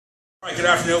All right, good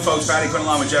afternoon, folks. Paddy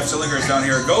along with Jeff Sillinger is down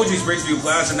here at Goji's Bridgeview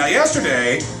Plaza. Now,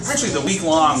 yesterday, actually the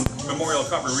week-long Memorial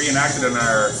Cup we reenacted in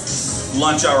our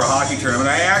lunch hour hockey tournament.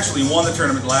 I actually won the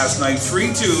tournament last night,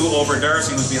 3-2 over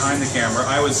Darcy, who was behind the camera.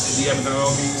 I was the Edmonton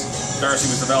Okies. Darcy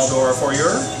was the Valdora for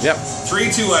your. Yep.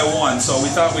 3-2 I won, so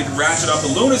we thought we'd ratchet up the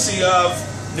lunacy of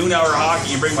noon hour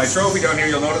hockey and bring my trophy down here.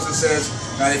 You'll notice it says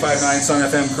 95.9 Sun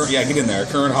FM. Yeah, get in there.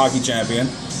 Current hockey champion.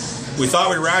 We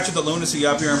thought we'd ratchet the lunacy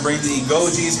up here and bring the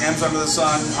Goji's M's Under the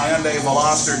Sun Hyundai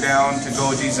Veloster down to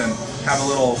Goji's and have a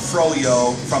little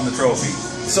froyo from the trophy.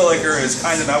 Sillinger is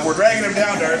kind enough. We're dragging him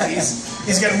down, Darcy.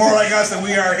 He's getting more like us than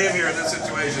we are him here in this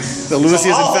situation. The lunacy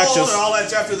is infectious. I'll let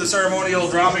Jeff do the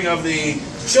ceremonial dropping of the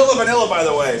Chilla Vanilla, by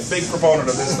the way. Big proponent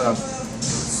of this stuff.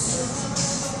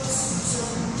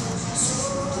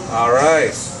 All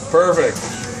right. Perfect.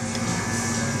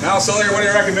 Now, Sillinger, what do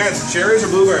you recommend? Cherries or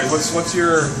blueberries? What's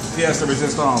your pièce de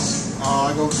résistance?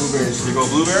 I go blueberries. You go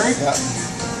blueberry? Yeah.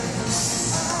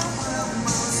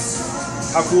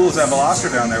 How cool is that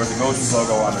Veloster down there with the Goji's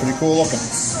logo on it? Pretty cool looking.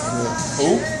 Yeah.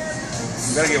 Ooh.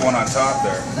 You gotta get one on top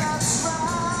there.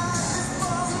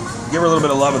 Give her a little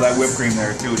bit of love of that whipped cream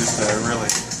there too, just to really.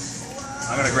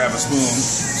 I'm gonna grab a spoon.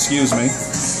 Excuse me.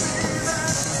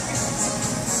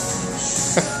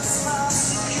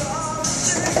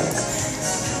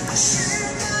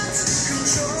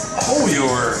 Oh, you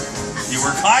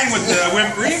were kind with the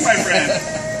whipped cream, my friend.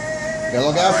 Gotta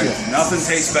look after you. Nothing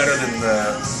tastes better than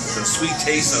the sweet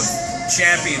taste of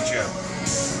championship.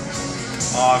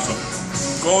 Awesome.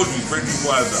 Goji, Bridgeview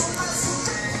Plaza.